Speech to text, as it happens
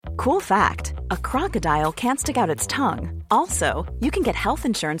Cool fact, a crocodile can't stick out its tongue. Also, you can get health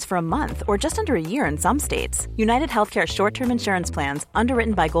insurance for a month or just under a year in some states. United Healthcare short-term insurance plans,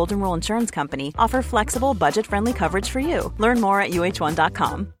 underwritten by Golden Rule Insurance Company, offer flexible, budget-friendly coverage for you. Learn more at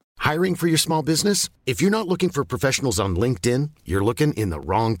uh1.com. Hiring for your small business? If you're not looking for professionals on LinkedIn, you're looking in the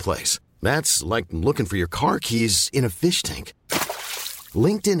wrong place. That's like looking for your car keys in a fish tank.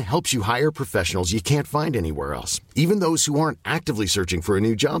 LinkedIn helps you hire professionals you can't find anywhere else, even those who aren't actively searching for a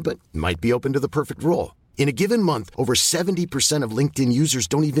new job but might be open to the perfect role. In a given month, over 70% of LinkedIn users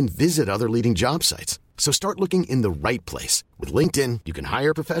don't even visit other leading job sites. So start looking in the right place. With LinkedIn, you can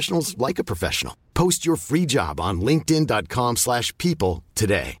hire professionals like a professional. Post your free job on linkedin.com/people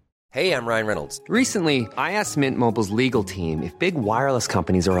today. Hey, I'm Ryan Reynolds. Recently, I asked Mint Mobile's legal team if big wireless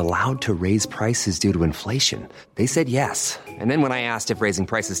companies are allowed to raise prices due to inflation. They said yes. And then when I asked if raising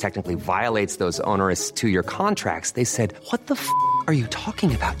prices technically violates those onerous two-year contracts, they said, "What the f*** are you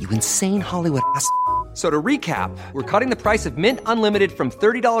talking about, you insane Hollywood ass?" So to recap, we're cutting the price of Mint Unlimited from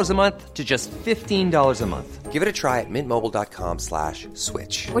 $30 a month to just $15 a month. Give it a try at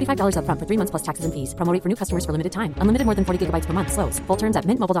mintmobile.com/switch. $45 up front for 3 months plus taxes and fees. Promo rate for new customers for limited time. Unlimited more than 40 gigabytes per month. Slows full terms at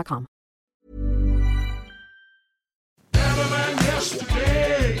mintmobile.com. Better than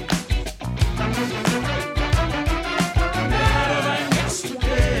yesterday. Better than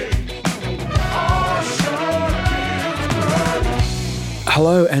yesterday. Oh, sure.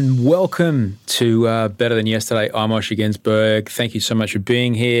 Hello and welcome to Better Than Yesterday. I'm Osher Ginsberg. Thank you so much for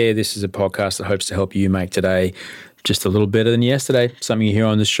being here. This is a podcast that hopes to help you make today just a little better than yesterday. Something you hear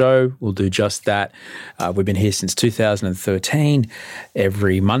on the show will do just that. We've been here since 2013.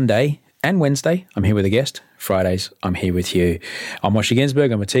 Every Monday and Wednesday, I'm here with a guest. Fridays, I'm here with you. I'm Osher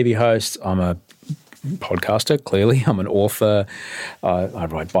Ginsberg. I'm a TV host. I'm a podcaster, clearly. I'm an author. I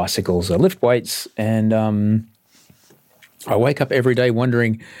ride bicycles, I lift weights, and I wake up every day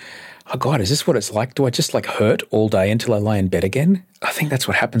wondering, oh God, is this what it's like? Do I just hurt all day until I lie in bed again? I think that's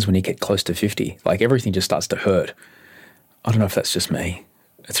what happens when you get close to 50. Everything just starts to hurt. I don't know if that's just me.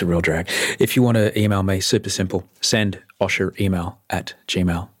 It's a real drag. If you want to email me, super simple. Send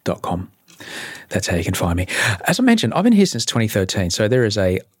osheremail@gmail.com. That's how you can find me. As I mentioned, I've been here since 2013, so there is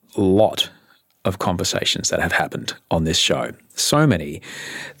a lot of conversations that have happened on this show. So many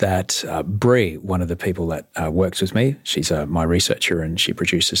that Bree, one of the people that works with me, she's my researcher and she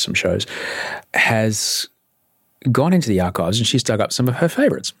produces some shows, has gone into the archives and she's dug up some of her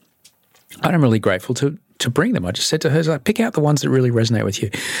favourites. And I'm really grateful to bring them. I just said to her, pick out the ones that really resonate with you.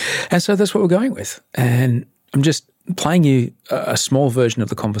 And so that's what we're going with. And I'm just playing you a small version of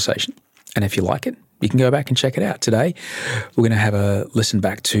the conversation. And if you like it, you can go back and check it out. Today, we're going to have a listen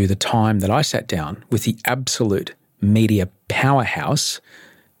back to the time that I sat down with the absolute media powerhouse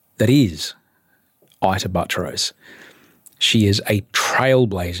that is Ita Buttrose. She is a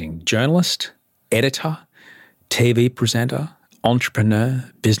trailblazing journalist, editor, TV presenter, entrepreneur,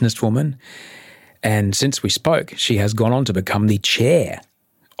 businesswoman. And since we spoke, she has gone on to become the chair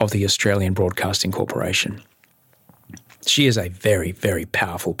of the Australian Broadcasting Corporation. She is a very, very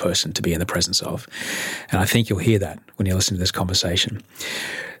powerful person to be in the presence of. And I think you'll hear that when you listen to this conversation.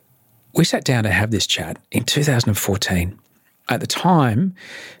 We sat down to have this chat in 2014. At the time,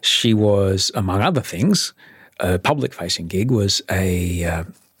 she was, among other things, a public-facing gig, was a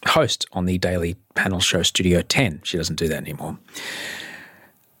host on the daily panel show Studio 10. She doesn't do that anymore.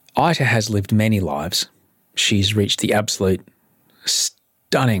 Ita has lived many lives. She's reached the absolute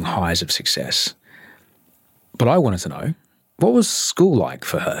stunning highs of success. But I wanted to know, what was school like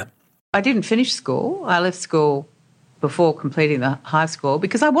for her? I didn't finish school. I left school before completing the high school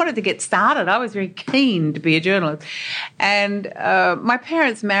because I wanted to get started. I was very keen to be a journalist. And my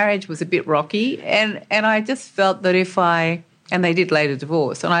parents' marriage was a bit rocky, and I just felt that and they did later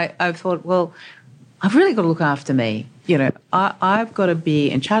divorce, and I thought, well, I've really got to look after me. I've got to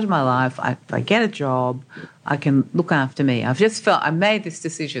be in charge of my life. If I get a job, I can look after me. I've just felt I made this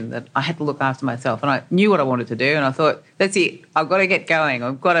decision that I had to look after myself, and I knew what I wanted to do, and I thought, that's it. I've got to get going.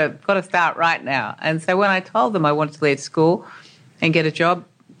 I've got to start right now. And so when I told them I wanted to leave school and get a job,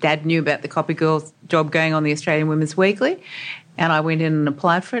 Dad knew about the Copy Girls job going on the Australian Women's Weekly, and I went in and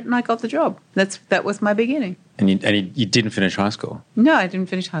applied for it, and I got the job. That was my beginning. And you didn't finish high school? No, I didn't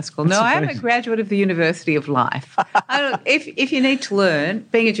finish high school. No, I am a graduate of the University of Life. If you need to learn,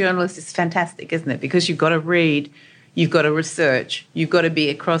 being a journalist is fantastic, isn't it? Because you've got to read, you've got to research, you've got to be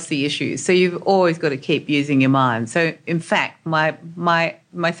across the issues. So you've always got to keep using your mind. So, in fact, my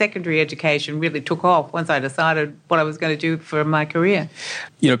secondary education really took off once I decided what I was going to do for my career.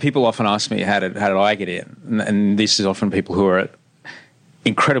 People often ask me, how did I get in? And this is often people who are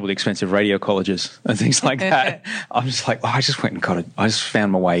incredibly expensive radio colleges and things like that. I'm just like, I just went and I just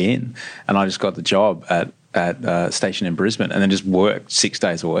found my way in, and I just got the job at a station in Brisbane, and then just worked 6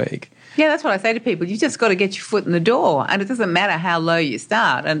 days a week. Yeah, that's what I say to people. You just got to get your foot in the door, and it doesn't matter how low you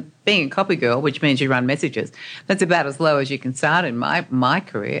start. And being a copy girl, which means you run messages, that's about as low as you can start in my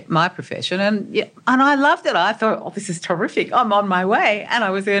career, my profession. And I loved it. I thought, oh, this is terrific. I'm on my way, and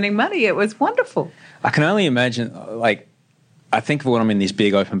I was earning money. It was wonderful. I can only imagine, like, I think when I'm in these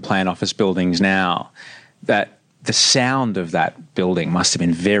big open plan office buildings now, that the sound of that building must have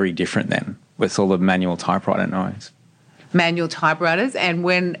been very different then, with all the manual typewriter noise. Manual typewriters, and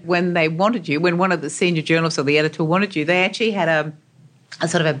when they wanted you, when one of the senior journalists or the editor wanted you, they actually had a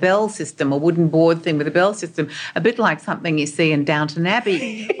sort of a bell system, a wooden board thing with a bell system, a bit like something you see in Downton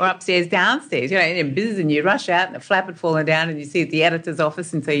Abbey or upstairs, downstairs. In business, and you rush out and the flap had fallen down, and you see at the editor's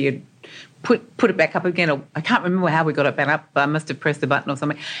office, and so you'd put it back up again. Or I can't remember how we got it back up. I must have pressed the button or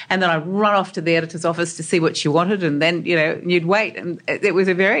something. And then I'd run off to the editor's office to see what she wanted, and then, you'd wait. And it was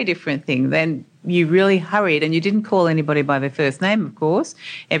a very different thing. Then you really hurried, and you didn't call anybody by their first name, of course.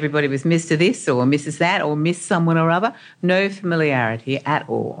 Everybody was Mr. This or Mrs. That or Miss someone or other. No familiarity at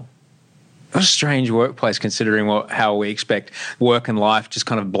all. What a strange workplace, considering how we expect work and life just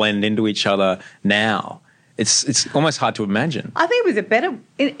kind of blend into each other now. It's almost hard to imagine. I think it was a better,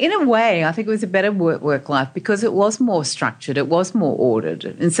 in a way, I think it was a better work life because it was more structured, it was more ordered.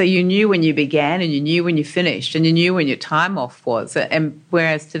 And so you knew when you began and you knew when you finished and you knew when your time off was. And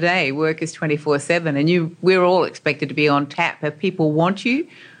whereas today, work is 24/7 and we're all expected to be on tap. If people want you,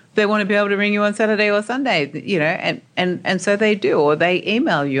 they want to be able to ring you on Saturday or Sunday, and so they do, or they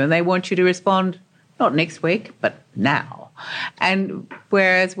email you and they want you to respond, not next week, but now. And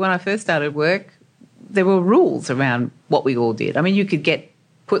whereas when I first started work, there were rules around what we all did. I mean, you could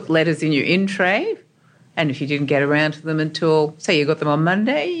put letters in your in tray, and if you didn't get around to them until, say you got them on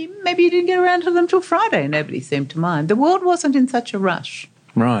Monday, maybe you didn't get around to them until Friday. Nobody seemed to mind. The world wasn't in such a rush.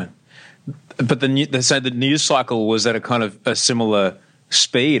 Right. But the news cycle was at a kind of a similar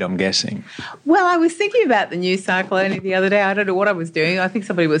speed, I'm guessing. Well, I was thinking about the news cycle only the other day. I don't know what I was doing. I think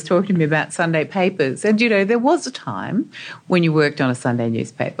somebody was talking to me about Sunday papers. And, there was a time when you worked on a Sunday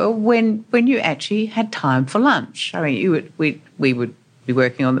newspaper when you actually had time for lunch. I mean, we would be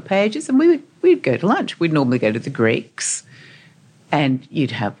working on the pages and we'd go to lunch. We'd normally go to the Greeks and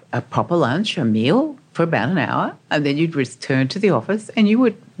you'd have a proper lunch, a meal for about an hour, and then you'd return to the office and you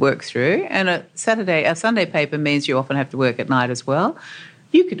would work through. And a Sunday paper means you often have to work at night as well.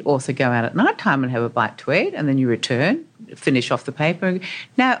 You could also go out at night time and have a bite to eat, and then you return, finish off the paper.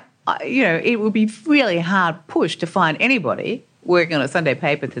 Now, it would be really hard push to find anybody working on a Sunday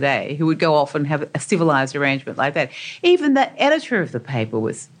paper today who would go off and have a civilised arrangement like that. Even the editor of the paper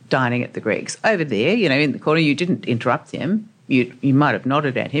was dining at the Greeks. Over there, in the corner, you didn't interrupt him. You might have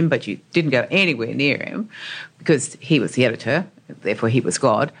nodded at him, but you didn't go anywhere near him because he was the editor, therefore he was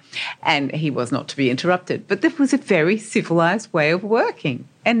God, and he was not to be interrupted. But this was a very civilised way of working.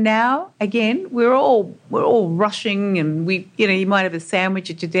 And now, again, we're all rushing, and you might have a sandwich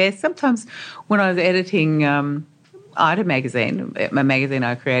at your desk. Sometimes when I was editing Ida magazine, a magazine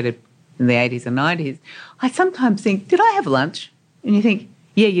I created in the 80s and 90s, I sometimes think, did I have lunch? And you think,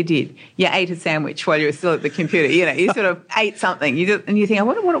 yeah, you did. You ate a sandwich while you were still at the computer. You sort of ate something. And you think, I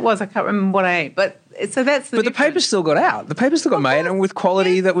wonder what it was. I can't remember what I ate. But so that's the difference. The paper still got out. The paper still got made, and with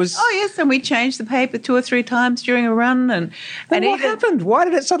quality that was... Oh, yes, and we changed the paper 2 or 3 times during a run. And what happened? Why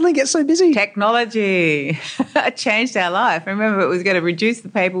did it suddenly get so busy? Technology. It changed our life. Remember, it was going to reduce the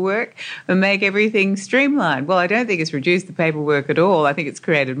paperwork and make everything streamlined. Well, I don't think it's reduced the paperwork at all. I think it's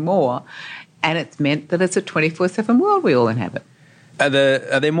created more. And it's meant that it's a 24/7 world we all inhabit. Are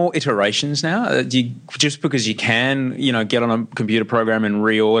there more iterations now? Just because you can, get on a computer program and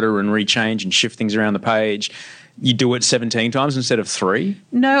reorder and rechange and shift things around the page, you do it 17 times instead of 3?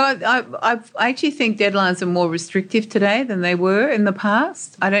 No, I actually think deadlines are more restrictive today than they were in the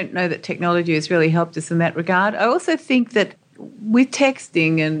past. I don't know that technology has really helped us in that regard. I also think that with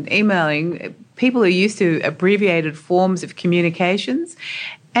texting and emailing, people are used to abbreviated forms of communications,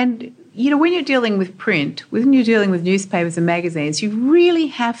 and when you're dealing with print, when you're dealing with newspapers and magazines, you really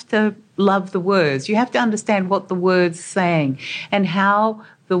have to love the words. You have to understand what the word's saying and how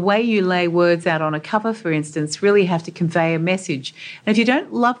the way you lay words out on a cover, for instance, really have to convey a message. And if you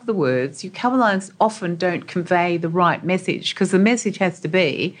don't love the words, your cover lines often don't convey the right message because the message has to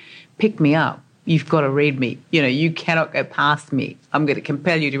be, pick me up. You've got to read me. You cannot go past me. I'm going to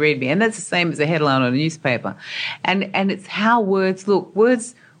compel you to read me. And that's the same as a headline on a newspaper. And it's how words look.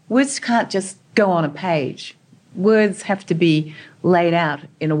 Words can't just go on a page. Words have to be laid out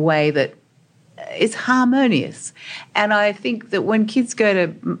in a way that it's harmonious. And I think that when kids go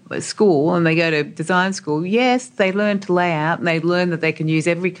to school and they go to design school, yes, they learn to lay out and they learn that they can use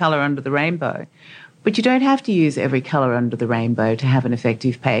every colour under the rainbow. But you don't have to use every colour under the rainbow to have an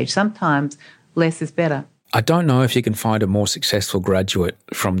effective page. Sometimes less is better. I don't know if you can find a more successful graduate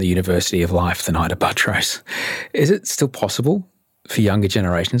from the University of Life than Ita Buttrose. Is it still possible for younger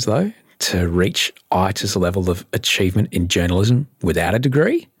generations, though, to reach Ita's level of achievement in journalism without a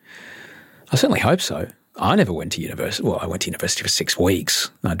degree? I certainly hope so. I never went to university. Well, I went to university for 6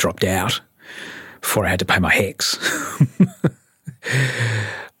 weeks and I dropped out before I had to pay my HECS.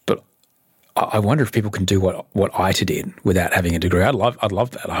 But I wonder if people can do what Ita did without having a degree. I'd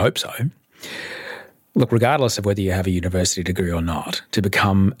love that. I hope so. Look, regardless of whether you have a university degree or not, to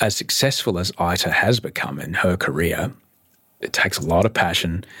become as successful as Ita has become in her career, it takes a lot of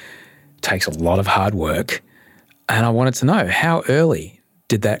passion, it takes a lot of hard work. And I wanted to know, how early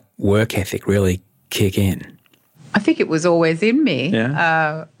did that work ethic really kick in? I think it was always in me.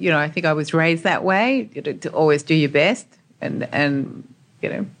 Yeah. I think I was raised that way, to always do your best and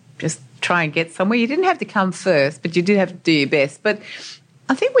just try and get somewhere. You didn't have to come first, but you did have to do your best. But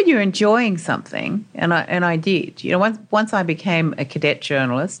I think when you're enjoying something, and I did, once I became a cadet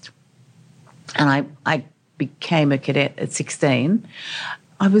journalist, and I became a cadet at 16,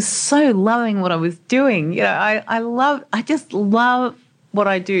 I was so loving what I was doing. I just love what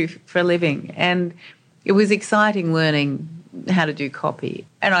I do for a living, and it was exciting learning how to do copy.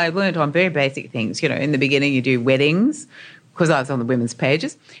 And I learned on very basic things. In the beginning you do weddings, because I was on the women's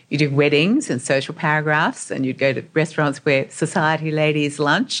pages. You do weddings and social paragraphs, and you'd go to restaurants where society ladies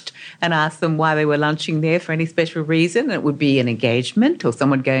lunched and ask them why they were lunching there for any special reason. And it would be an engagement or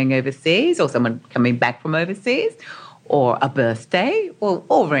someone going overseas or someone coming back from overseas or a birthday or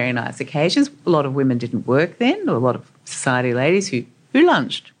all very nice occasions. A lot of women didn't work then, or a lot of society ladies who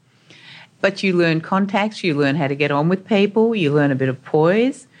lunched. But you learn contacts, you learn how to get on with people, you learn a bit of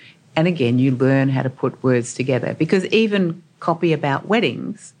poise. And again, you learn how to put words together, because even copy about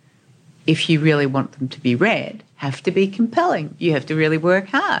weddings, if you really want them to be read, have to be compelling. You have to really work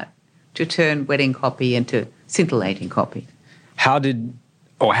hard to turn wedding copy into scintillating copy. How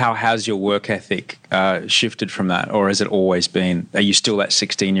has your work ethic shifted from that? Or has it always been, are you still that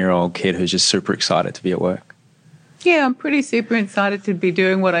 16-year-old kid who's just super excited to be at work? Yeah, I'm pretty super excited to be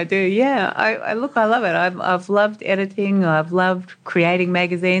doing what I do. Yeah, I love it. I've loved editing. I've loved creating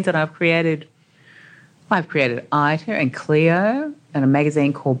magazines, and I've created Ita and Cleo and a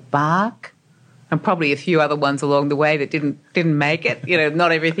magazine called Bark, and probably a few other ones along the way that didn't make it.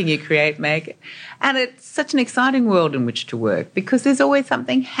 Not everything you create make it. And it's such an exciting world in which to work, because there's always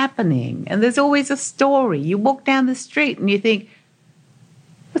something happening and there's always a story. You walk down the street and you think,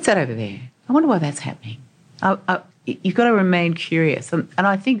 what's that over there? I wonder why that's happening. You've got to remain curious. And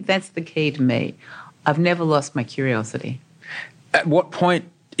I think that's the key to me. I've never lost my curiosity. At what point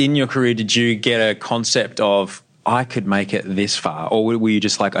in your career did you get a concept of, I could make it this far? Or were you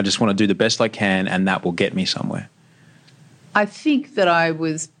just like, I just want to do the best I can and that will get me somewhere? I think that I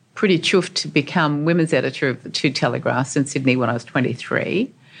was pretty chuffed to become women's editor of the Two Telegraphs in Sydney when I was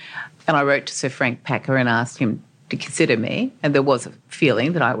 23. And I wrote to Sir Frank Packer and asked him to consider me. And there was a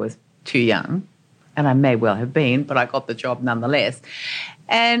feeling that I was too young. And I may well have been, but I got the job nonetheless.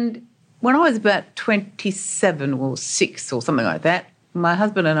 And when I was about 27 or 6 or something like that, my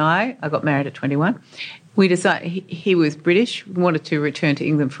husband and I got married at 21. We decided, he was British, we wanted to return to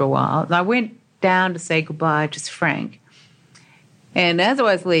England for a while. And I went down to say goodbye to Sir Frank. And as I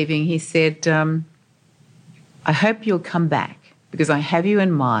was leaving, he said, I hope you'll come back, because I have you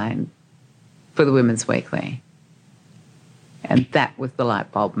in mind for the Women's Weekly. And that was the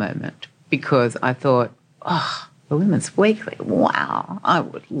light bulb moment. Because I thought, the Women's Weekly, wow, I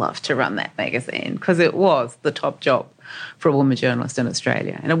would love to run that magazine, because it was the top job for a woman journalist in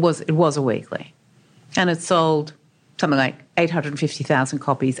Australia. And it was a weekly. And it sold something like 850,000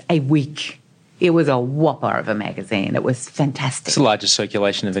 copies a week. It was a whopper of a magazine. It was fantastic. It's the largest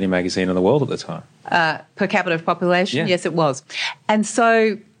circulation of any magazine in the world at the time. Per capita population? Yeah. Yes, it was. And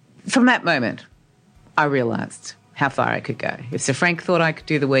so from that moment, I realised how far I could go. If Sir Frank thought I could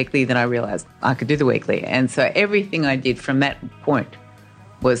do the weekly, then I realised I could do the weekly. And so everything I did from that point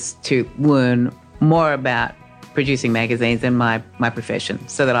was to learn more about producing magazines and my profession,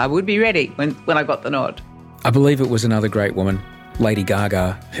 so that I would be ready when I got the nod. I believe it was another great woman, Lady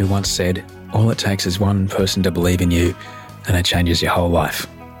Gaga, who once said, all it takes is one person to believe in you and it changes your whole life.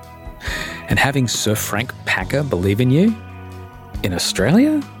 And having Sir Frank Packer believe in you in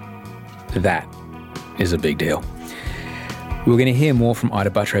Australia, that is a big deal. We're going to hear more from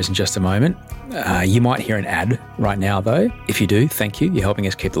Ita Buttrose in just a moment. You might hear an ad right now, though. If you do, thank you. You're helping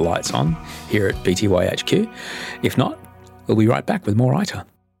us keep the lights on here at BTYHQ. If not, we'll be right back with more Ita.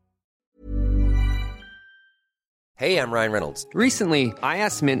 Hey, I'm Ryan Reynolds. Recently, I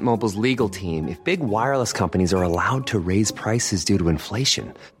asked Mint Mobile's legal team if big wireless companies are allowed to raise prices due to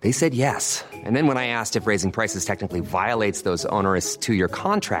inflation. They said yes. And then when I asked if raising prices technically violates those onerous 2-year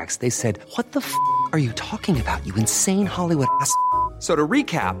contracts, they said, "What the f*** are you talking about, you insane Hollywood ass?" So to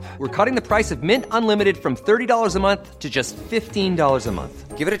recap, we're cutting the price of Mint Unlimited from $30 a month to just $15 a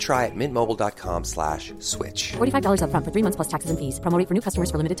month. Give it a try at mintmobile.com/switch. $45 up front for 3 months plus taxes and fees. Promo rate for new customers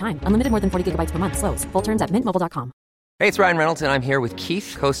for limited time. Unlimited more than 40 gigabytes per month. Slows full terms at mintmobile.com. Hey, it's Ryan Reynolds, and I'm here with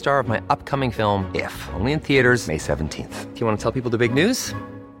Keith, co-star of my upcoming film, If, only in theaters May 17th. Do you want to tell people the big news?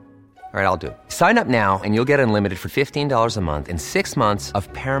 All right, I'll do it. Sign up now and you'll get unlimited for $15 a month and 6 months of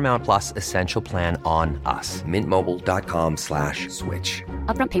Paramount Plus Essential Plan on us. mintmobile.com/switch.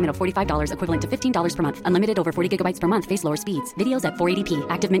 Upfront payment of $45 equivalent to $15 per month. Unlimited over 40 gigabytes per month. Face lower speeds. Videos at 480p.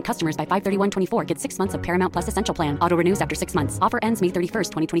 Active Mint customers by 531.24 get 6 months of Paramount Plus Essential Plan. Auto renews after 6 months. Offer ends May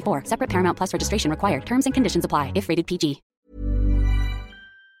 31st, 2024. Separate Paramount Plus registration required. Terms and conditions apply if rated PG.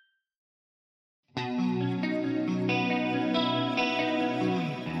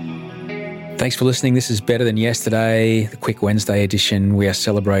 Thanks for listening. This is Better Than Yesterday, the quick Wednesday edition. We are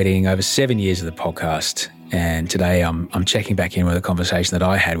celebrating over 7 years of the podcast. And today I'm checking back in with a conversation that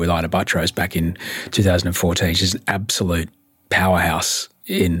I had with Ita Buttrose back in 2014. She's an absolute powerhouse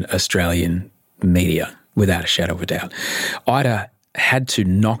in Australian media, without a shadow of a doubt. Ita had to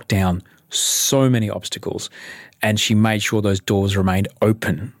knock down so many obstacles, and she made sure those doors remained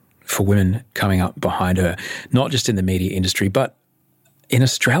open for women coming up behind her, not just in the media industry, but in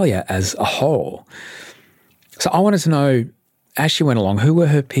Australia as a whole. So I wanted to know, as she went along, who were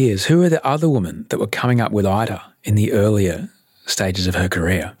her peers? Who were the other women that were coming up with Ita in the earlier stages of her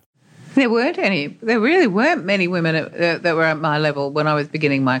career? There weren't any. There really weren't many women that were at my level when I was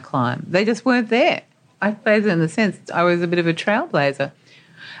beginning my climb. They just weren't there. I suppose in the sense I was a bit of a trailblazer.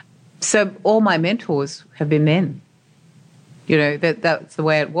 So all my mentors have been men. You know, that's the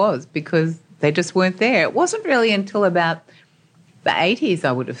way it was because they just weren't there. It wasn't really until about the 80s,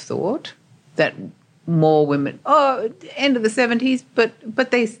 I would have thought, that more women, end of the 70s, but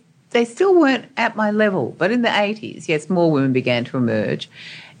they still weren't at my level. But in the 80s, yes, more women began to emerge.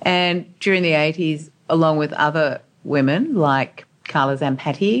 And during the 80s, along with other women like Carla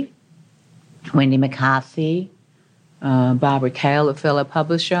Zampatti, Wendy McCarthy, Barbara Kale, a fellow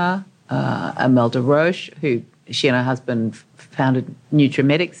publisher, Imelda Roche, who she and her husband founded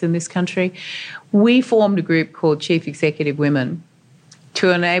Nutrimedics in this country, we formed a group called Chief Executive Women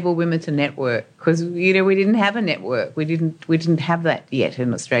to enable women to network because, you know, we didn't have a network. We didn't have that yet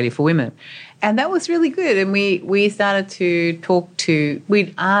in Australia for women. And that was really good. And we started to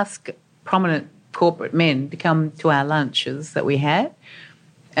we'd ask prominent corporate men to come to our lunches that we had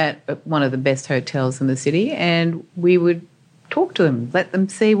at one of the best hotels in the city, and we would talk to them, let them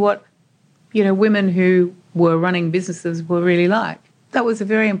see what, you know, women who were running businesses were really like. That was a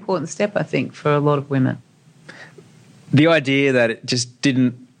very important step, I think, for a lot of women. The idea that it just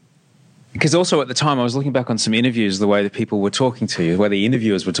didn't, because also at the time I was looking back on some interviews, the way that people were talking to you, the way the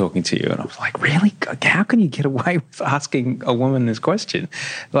interviewers were talking to you, and I was like, really? How can you get away with asking a woman this question?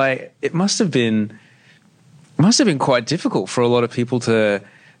 Like, it must have been quite difficult for a lot of people to,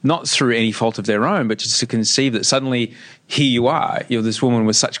 not through any fault of their own, but just to conceive that suddenly here you are, you're this woman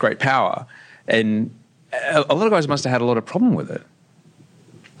with such great power, and a lot of guys must have had a lot of problem with it.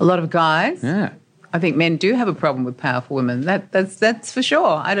 A lot of guys? Yeah. I think men do have a problem with powerful women. That's for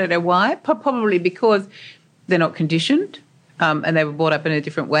sure. I don't know why. Probably because they're not conditioned and they were brought up in a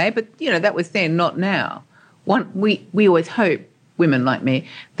different way. But, you know, that was then, not now. We always hope, women like me,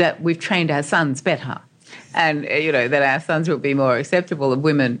 that we've trained our sons better and, you know, that our sons will be more acceptable of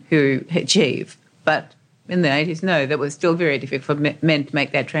women who achieve. But in the 80s, no, that was still very difficult for men to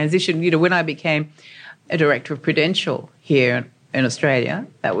make that transition. You know, when I became a director of Prudential here in Australia,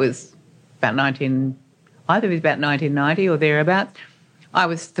 that was about 1990 or thereabouts. I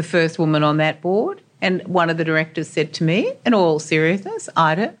was the first woman on that board, and one of the directors said to me, in all seriousness,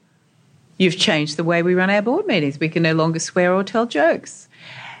 Ita, you've changed the way we run our board meetings. We can no longer swear or tell jokes.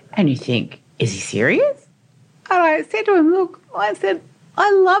 And you think, is he serious? And I said to him, look,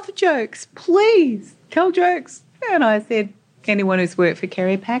 I love jokes. Please tell jokes. And I said, anyone who's worked for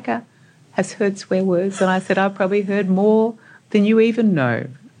Kerry Packer has heard swear words. And I said, I've probably heard more than you even know.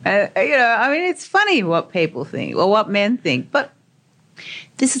 You know, I mean, it's funny what people think or what men think, but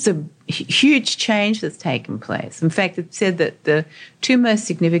this is a huge change that's taken place. In fact, it's said that the two most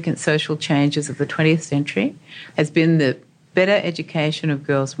significant social changes of the 20th century has been the better education of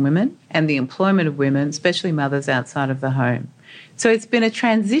girls and women and the employment of women, especially mothers outside of the home. So it's been a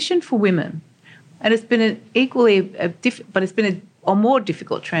transition for women, and it's been but it's been a more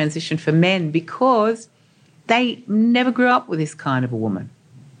difficult transition for men because they never grew up with this kind of a woman.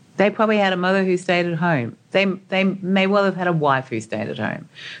 They probably had a mother who stayed at home. They may well have had a wife who stayed at home.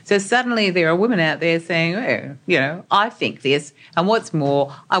 So suddenly there are women out there saying, oh, you know, I think this, and what's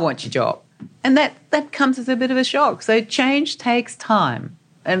more, I want your job. And that comes as a bit of a shock. So change takes time,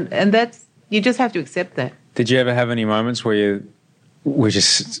 and that's, you just have to accept that. Did you ever have any moments where you were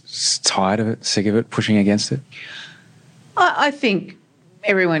just tired of it, sick of it, pushing against it? I think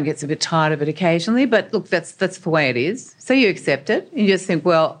everyone gets a bit tired of it occasionally, but look, that's the way it is. So you accept it. You just think,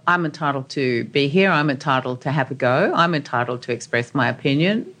 well, I'm entitled to be here. I'm entitled to have a go. I'm entitled to express my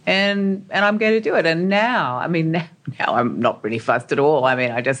opinion, and I'm going to do it. And now I'm not really fussed at all. I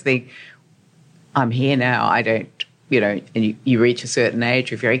mean, I just think I'm here now. I don't, and you reach a certain age,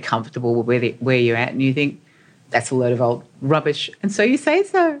 you're very comfortable with where you're at, and you think, that's a load of old rubbish. And so you say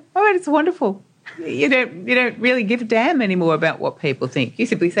so. All right, it's wonderful. You don't really give a damn anymore about what people think. You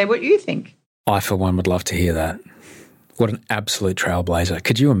simply say what you think. I, for one, would love to hear that. What an absolute trailblazer.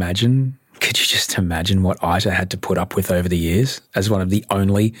 Could you just imagine what Ita had to put up with over the years as one of the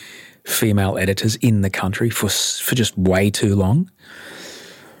only female editors in the country for just way too long?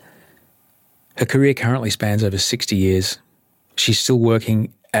 Her career currently spans over 60 years. She's still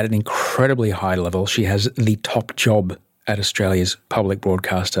working at an incredibly high level. She has the top job at Australia's public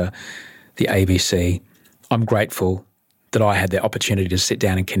broadcaster, the ABC. I'm grateful that I had the opportunity to sit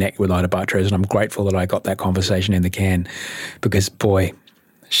down and connect with Ita Buttrose, and I'm grateful that I got that conversation in the can because, boy,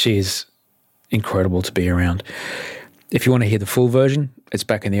 she is incredible to be around. If you want to hear the full version, it's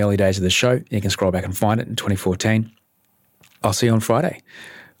back in the early days of the show. You can scroll back and find it in 2014. I'll see you on Friday.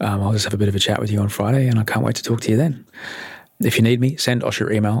 I'll just have a bit of a chat with you on Friday, and I can't wait to talk to you then. If you need me, send us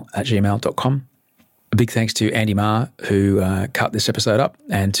your email at gmail.com. A big thanks to Andy Marr, who cut this episode up,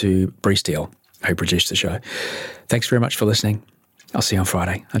 and to Bree Steele, who produced the show. Thanks very much for listening. I'll see you on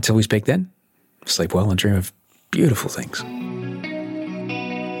Friday. Until we speak then, sleep well and dream of beautiful things.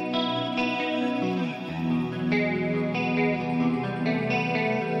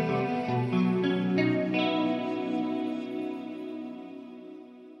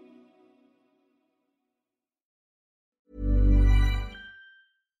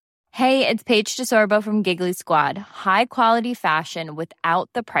 Hey, it's Paige DeSorbo from Giggly Squad. High quality fashion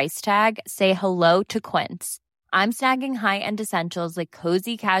without the price tag. Say hello to Quince. I'm snagging high-end essentials like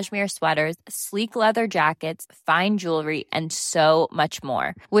cozy cashmere sweaters, sleek leather jackets, fine jewelry, and so much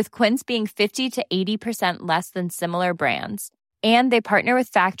more. With Quince being 50 to 80% less than similar brands. And they partner with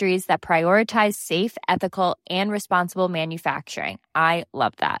factories that prioritize safe, ethical, and responsible manufacturing. I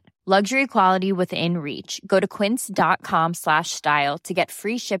love that. Luxury quality within reach. Go to quince.com/style to get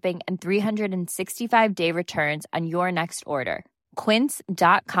free shipping and 365-day returns on your next order.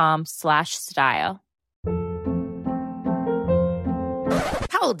 Quince.com/style.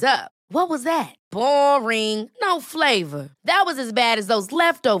 Hold up. What was that? Boring. No flavor. That was as bad as those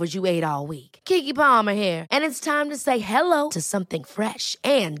leftovers you ate all week. Keke Palmer here, and it's time to say hello to something fresh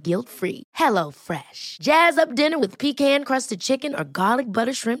and guilt-free. HelloFresh. Jazz up dinner with pecan-crusted chicken or garlic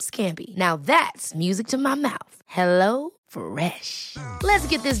butter shrimp scampi. Now that's music to my mouth. HelloFresh. Let's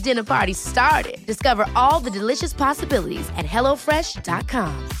get this dinner party started. Discover all the delicious possibilities at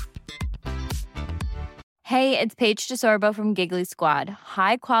HelloFresh.com. Hey, it's Paige DeSorbo from Giggly Squad.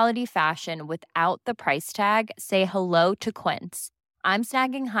 High quality fashion without the price tag. Say hello to Quince. I'm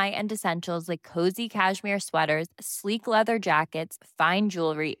snagging high-end essentials like cozy cashmere sweaters, sleek leather jackets, fine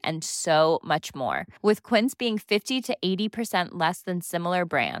jewelry, and so much more. With Quince being 50 to 80% less than similar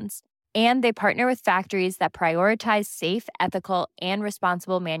brands. And they partner with factories that prioritize safe, ethical, and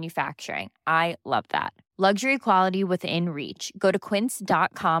responsible manufacturing. I love that. Luxury quality within reach. Go to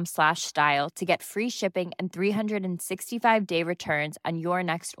quince.com/style to get free shipping and 365-day returns on your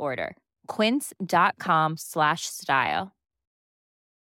next order. Quince.com/style.